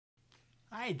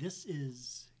Hi, this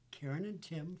is Karen and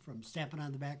Tim from Stampin'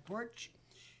 on the Back Porch,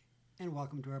 and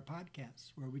welcome to our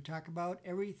podcast where we talk about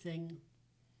everything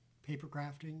paper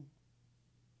crafting,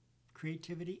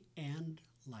 creativity, and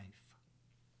life.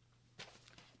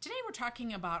 Today we're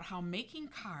talking about how making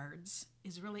cards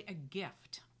is really a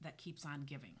gift that keeps on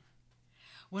giving.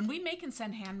 When we make and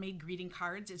send handmade greeting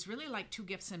cards, it's really like two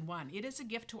gifts in one. It is a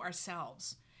gift to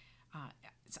ourselves.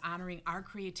 It's honoring our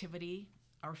creativity,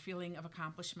 our feeling of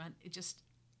accomplishment. It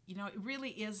really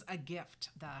is a gift,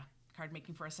 the card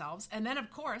making for ourselves. And then,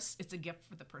 of course, it's a gift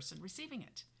for the person receiving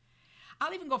it.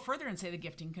 I'll even go further and say the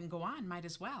gifting can go on, might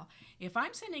as well. If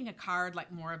I'm sending a card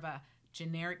like more of a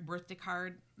generic birthday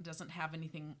card, doesn't have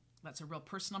anything that's a real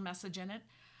personal message in it,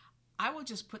 I will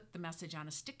just put the message on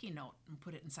a sticky note and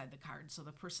put it inside the card so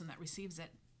the person that receives it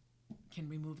can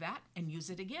remove that and use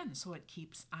it again so it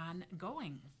keeps on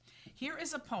going. Here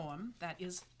is a poem that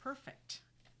is perfect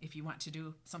if you want to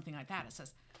do something like that. It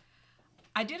says,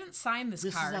 I didn't sign this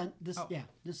card. This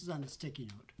is on a sticky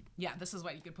note. Yeah, this is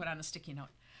what you could put on a sticky note.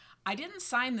 I didn't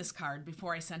sign this card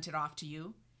before I sent it off to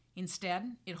you.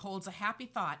 Instead, it holds a happy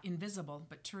thought, invisible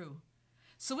but true.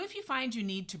 So if you find you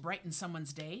need to brighten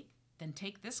someone's day, then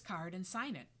take this card and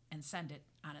sign it and send it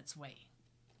on its way.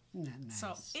 Isn't that nice?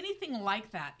 So anything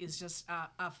like that is just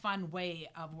a fun way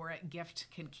of where a gift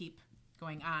can keep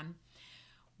going on.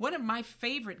 One of my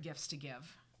favorite gifts to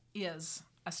give is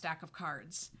a stack of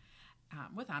cards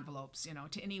with envelopes,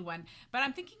 to anyone. But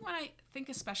I'm thinking when I think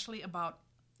especially about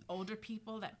older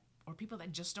people or people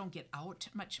that just don't get out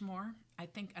much more, I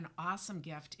think an awesome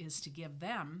gift is to give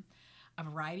them a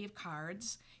variety of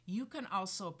cards. You can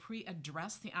also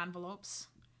pre-address the envelopes.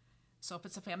 So if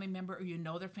it's a family member or you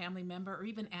know their family member, or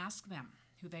even ask them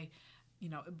who they,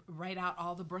 write out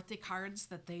all the birthday cards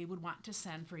that they would want to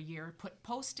send for a year, put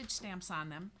postage stamps on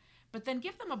them, but then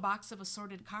give them a box of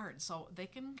assorted cards so they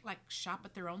can shop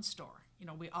at their own store.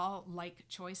 We all like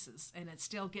choices, and it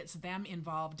still gets them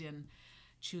involved in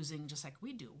choosing just like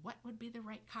we do. What would be the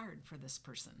right card for this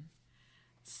person?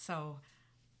 So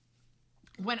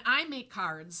when I make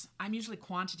cards, I'm usually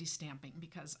quantity stamping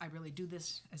because I really do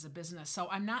this as a business. So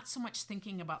I'm not so much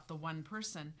thinking about the one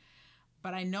person,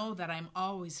 but I know that I'm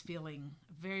always feeling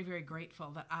very, very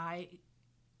grateful that I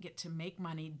get to make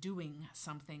money doing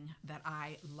something that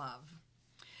I love.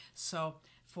 So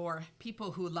for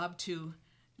people who love to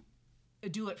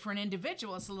do it for an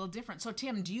individual, it's a little different. So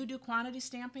Tim, do you do quantity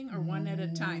stamping or one at a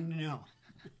time? No.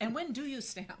 And when do you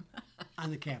stamp?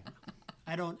 On the camera.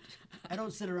 I don't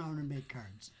sit around and make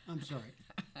cards. I'm sorry.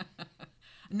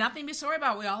 Nothing to be sorry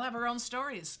about. We all have our own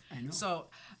stories. I know. So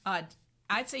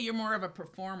I'd say you're more of a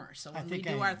performer. So when we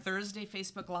do our Thursday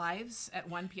Facebook Lives at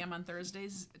 1 p.m. on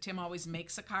Thursdays, Tim always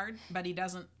makes a card, but he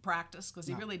doesn't practice because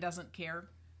he really doesn't care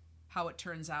how it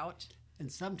turns out. And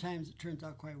sometimes it turns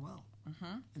out quite well.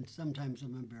 Mm-hmm. And sometimes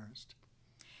I'm embarrassed.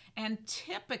 And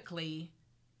typically,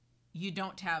 you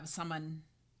don't have someone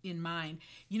in mind.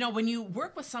 When you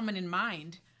work with someone in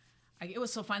mind, it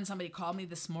was so fun. Somebody called me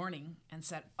this morning and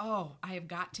said, oh, I have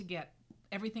got to get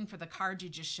everything for the card you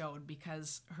just showed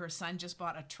because her son just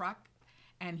bought a truck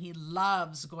and he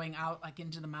loves going out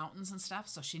into the mountains and stuff.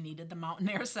 So she needed the mountain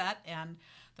air set and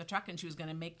the truck, and she was going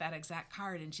to make that exact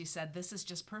card. And she said, this is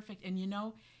just perfect. And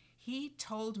he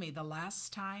told me the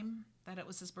last time that it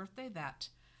was his birthday that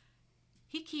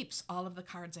he keeps all of the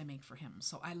cards I make for him.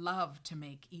 So I love to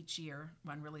make each year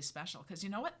one really special because you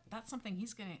know what? That's something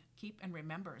he's going to keep and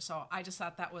remember. So I just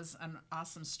thought that was an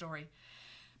awesome story.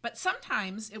 But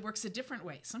sometimes it works a different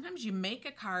way. Sometimes you make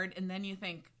a card and then you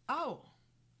think, oh,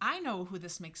 I know who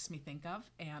this makes me think of,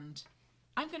 and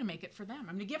I'm going to make it for them.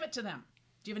 I'm going to give it to them.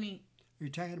 Do you have any? Are you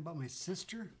talking about my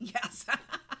sister? Yes.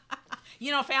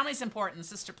 Family's important.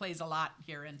 Sister plays a lot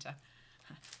here into.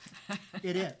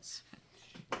 It is.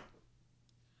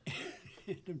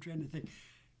 I'm trying to think.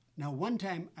 Now, one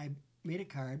time I made a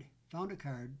card, found a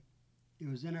card. It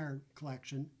was in our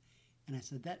collection, and I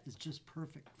said, that is just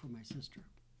perfect for my sister.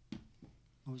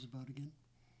 What was it about again?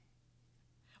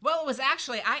 Well, it was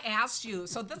actually, I asked you,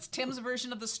 so that's Tim's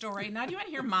version of the story. Now, do you want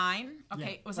to hear mine? Okay, Yeah.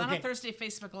 It was on a Thursday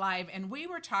Facebook Live, and we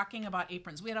were talking about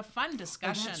aprons. We had a fun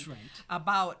discussion that's right.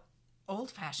 about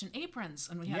old-fashioned aprons,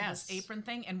 and we had Yes. this apron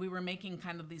thing, and we were making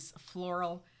kind of these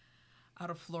out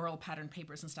of floral pattern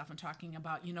papers and stuff, and talking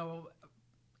about,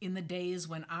 in the days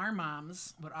when our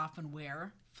moms would often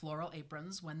wear floral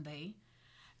aprons when they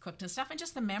cooked and stuff, and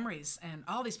just the memories, and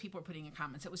all these people were putting in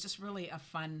comments. It was just really a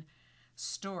fun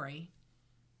story.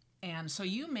 And so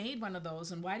you made one of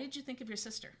those, and why did you think of your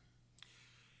sister?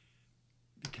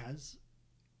 Because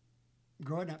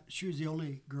growing up, she was the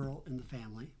only girl in the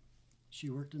family. She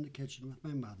worked in the kitchen with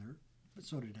my mother, but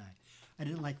so did I. I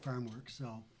didn't like farm work,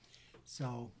 so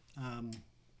So, I'm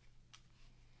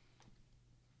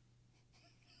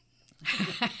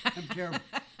terrible.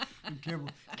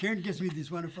 Karen gives me these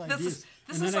wonderful ideas.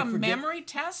 This is a memory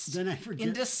test Then I forget.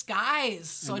 in disguise.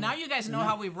 So now you guys know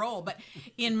how we roll. But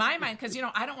in my mind, because,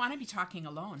 I don't want to be talking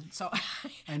alone. So,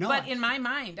 I know. But in my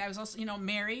mind, I was also,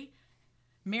 Mary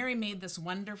made this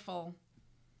wonderful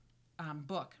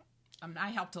book. I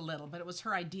helped a little, but it was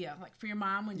her idea, like for your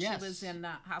mom when Yes. she was in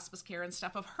hospice care and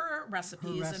stuff, of her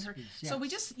recipes. Yes. So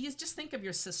you just think of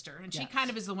your sister, and she Yes. kind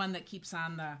of is the one that keeps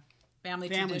on the family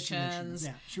traditions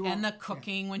Yeah. and the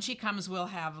cooking. When she comes, we'll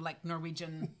have like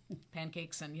Norwegian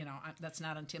pancakes, and that's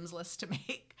not on Tim's list to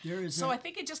make. I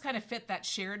think it just kind of fit that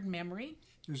shared memory.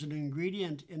 There's an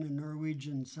ingredient in a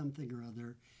Norwegian something or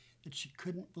other that she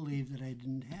couldn't believe that I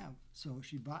didn't have. So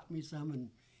she bought me some, and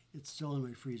it's still in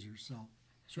my freezer. So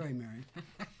sorry, Mary.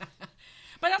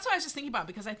 But that's what I was just thinking about,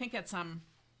 because I think it's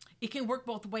it can work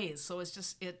both ways. So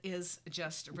it is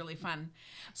just really fun.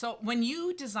 So when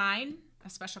you design a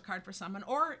special card for someone,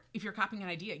 or if you're copying an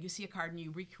idea, you see a card and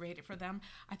you recreate it for them,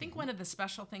 I think one of the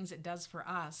special things it does for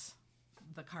us,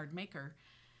 the card maker,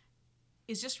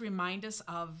 is just remind us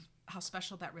of how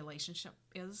special that relationship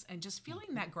is, and just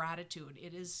feeling that gratitude.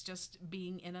 It is just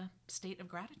being in a state of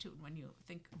gratitude when you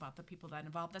think about the people that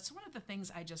involved. That's one of the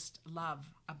things I just love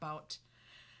about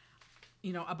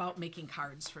making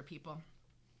cards for people.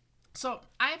 So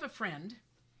I have a friend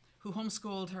who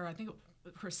homeschooled her, I think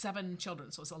her 7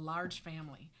 children, so it was a large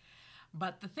family.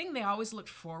 But the thing they always looked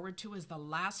forward to is the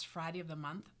last Friday of the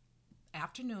month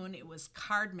afternoon. It was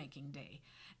card making day.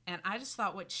 And I just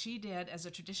thought what she did as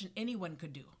a tradition, anyone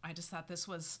could do. I just thought this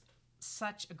was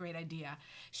such a great idea.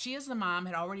 She, as the mom,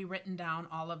 had already written down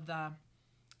all of the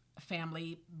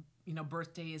family,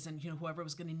 birthdays and, whoever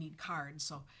was going to need cards.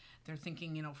 So they're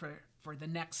thinking, for the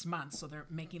next month. So they're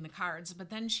making the cards.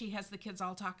 But then she has the kids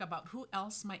all talk about who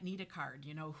else might need a card,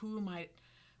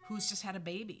 who's just had a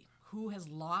baby, who has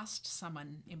lost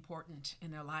someone important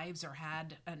in their lives or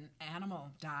had an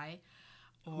animal die.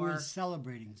 Who is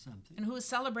celebrating something. And who is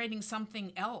celebrating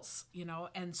something else,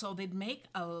 And so they'd make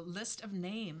a list of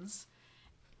names,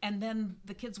 and then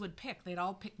the kids would pick. They'd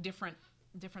all pick different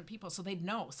people, so they'd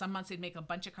know. Some months they'd make a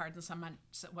bunch of cards, and some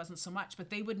months it wasn't so much.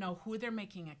 But they would know who they're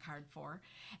making a card for,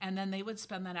 and then they would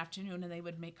spend that afternoon, and they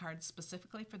would make cards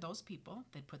specifically for those people.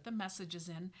 They'd put the messages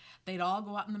in. They'd all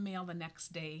go out in the mail the next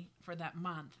day for that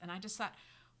month. And I just thought,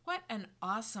 what an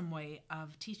awesome way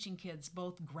of teaching kids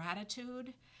both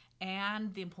gratitude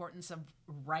and the importance of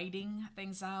writing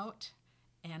things out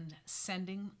and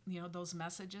sending, those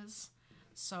messages.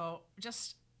 So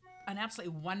just an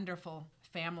absolutely wonderful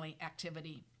family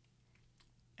activity.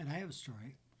 And I have a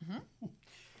story. Mm-hmm.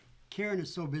 Karen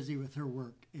is so busy with her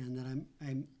work, and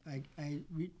that I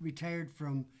retired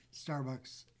from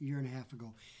Starbucks a year and a half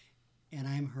ago, and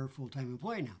I'm her full-time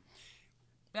employee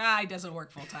now. He doesn't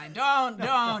work full-time. Don't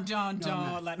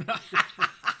let him know.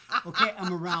 Okay,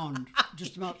 I'm around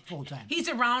just about full time. He's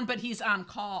around, but he's on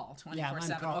call 24/7.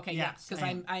 Yeah, okay, yes, because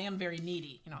I am very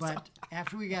needy. But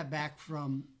after we got back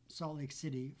from Salt Lake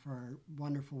City for our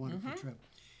wonderful, wonderful trip,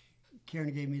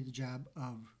 Karen gave me the job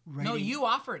of writing. No, you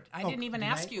offered. I didn't even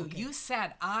ask you. Okay. You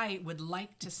said, I would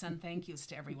like to send thank yous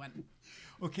to everyone.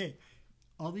 Okay,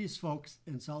 all these folks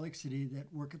in Salt Lake City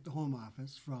that work at the home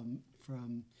office, from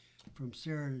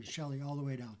Sarah and Shelley all the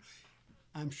way down.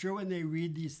 I'm sure when they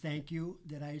read these thank you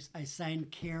that I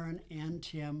signed Karen and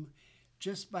Tim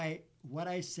just by what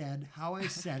I said, how I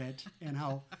said it, and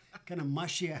how kind of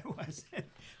mushy I was.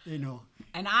 They know.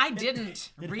 And I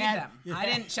didn't read them. I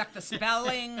didn't check the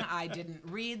spelling. I didn't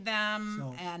read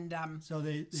them. So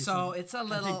so it's a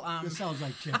little. This sounds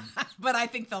like Tim. But I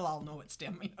think they'll all know it's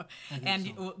Tim.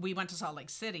 And so. We went to Salt Lake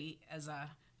City as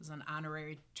an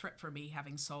honorary trip for me,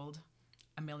 having sold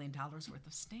 $1 million worth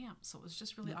of stamps. So it was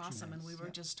just really awesome, and we were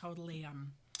just totally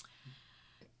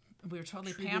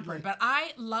pampered. Like but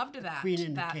I loved that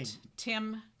king.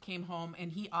 Tim came home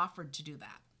and he offered to do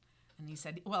that, and he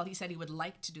said he would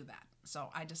like to do that. So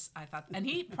I thought, and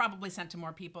he probably sent to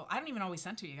more people. I don't even know he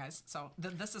sent to you guys. So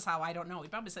this is how I don't know. He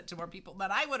probably sent to more people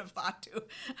than I would have thought to.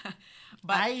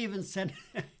 But I even sent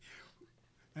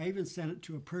it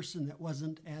to a person that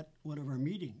wasn't at one of our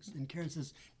meetings. And Karen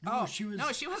says, she wasn't even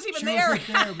there. She wasn't there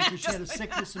because she had a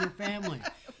sickness in her family.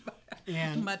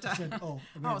 And I said,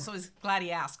 so he's glad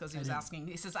he asked, because he was asking.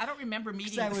 He says, I don't remember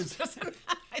meeting this person.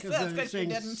 I said, that's because you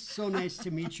didn't. So nice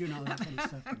to meet you and all that kind of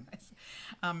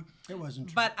stuff. It wasn't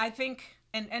true. But I think,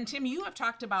 and Tim, you have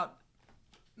talked about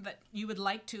that you would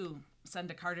like to send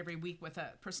a card every week with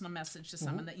a personal message to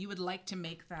someone, that you would like to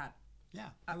make that Yeah,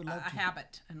 I would love a to.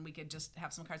 habit, and we could just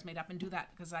have some cards made up and do that,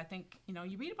 because I think,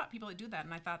 you read about people that do that,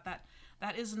 and I thought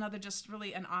that is another just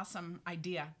really an awesome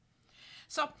idea.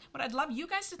 So what I'd love you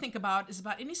guys to think about is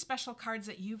about any special cards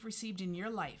that you've received in your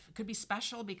life. It could be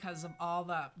special because of all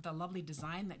the lovely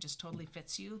design that just totally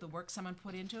fits you, the work someone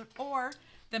put into it, or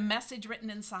the message written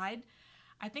inside.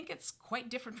 I think it's quite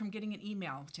different from getting an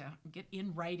email to get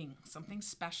in writing something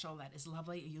special that is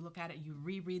lovely. You look at it, you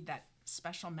reread that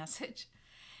special message.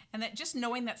 And that just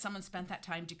knowing that someone spent that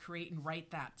time to create and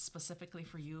write that specifically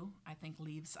for you, I think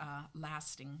leaves a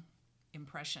lasting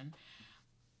impression.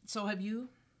 So do you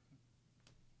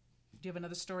have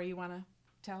another story you want to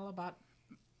tell about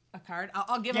a card?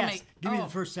 I'll give Yes, them give me the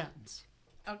first sentence.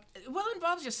 Well, it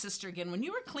involves your sister again. When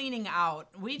you were cleaning out,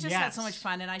 we just had so Yes. much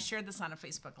fun, and I shared this on a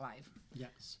Facebook Live.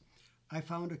 Yes. I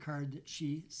found a card that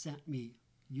she sent me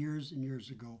years and years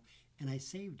ago, and I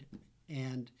saved it.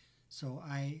 And so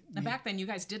And back then, you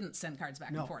guys didn't send cards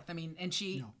back and forth. I mean, and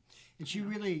she... No. And she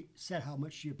really said how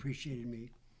much she appreciated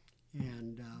me.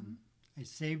 And I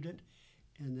saved it,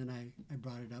 and then I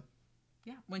brought it up.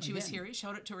 Yeah, when she was Again. here, he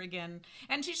showed it to her again.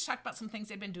 And she just talked about some things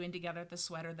they'd been doing together, the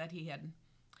sweater that he had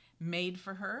made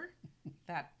for her.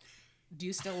 That, do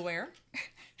you still wear?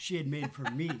 She had made for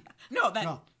me.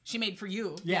 No, she made for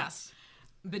you. Yes.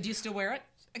 But do you still wear it?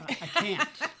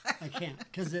 I can't,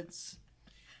 because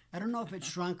I don't know if it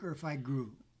shrunk or if I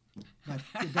grew, but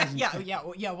it doesn't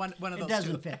fit. One of those It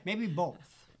doesn't two. fit. Maybe both.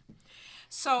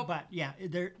 So, But yeah,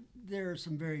 there are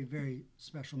some very, very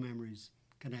special memories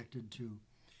connected to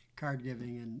card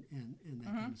giving and that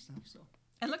kind of stuff. So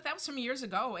and look, that was from years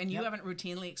ago, and you Yep. haven't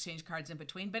routinely exchanged cards in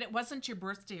between, but it wasn't your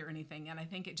birthday or anything, and I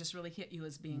think it just really hit you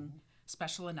as being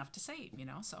special enough to save,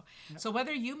 So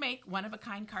whether you make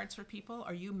one-of-a-kind cards for people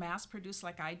or you mass-produce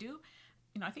like I do,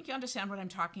 I think you understand what I'm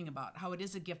talking about, how it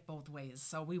is a gift both ways.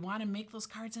 So we want to make those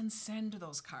cards and send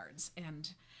those cards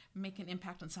and make an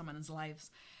impact on someone's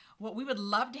lives. What we would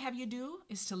love to have you do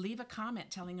is to leave a comment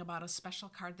telling about a special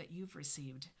card that you've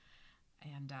received.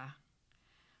 And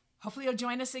hopefully you'll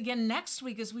join us again next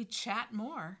week as we chat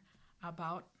more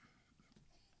about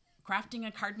crafting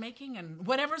and card making and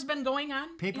whatever's been going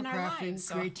on paper in our crafting, lives.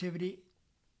 So creativity,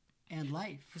 and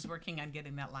life. he's working on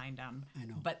getting that line down. I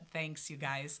know. But thanks, you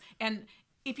guys. And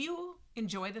if you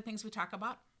enjoy the things we talk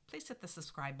about, please hit the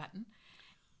subscribe button.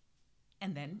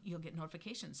 And then you'll get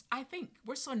notifications. I think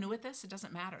we're so new at this, it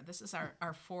doesn't matter. This is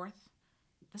our fourth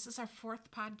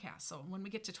podcast. So when we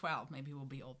get to 12, maybe we'll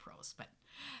be old pros. But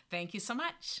thank you so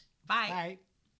much. Bye. Bye.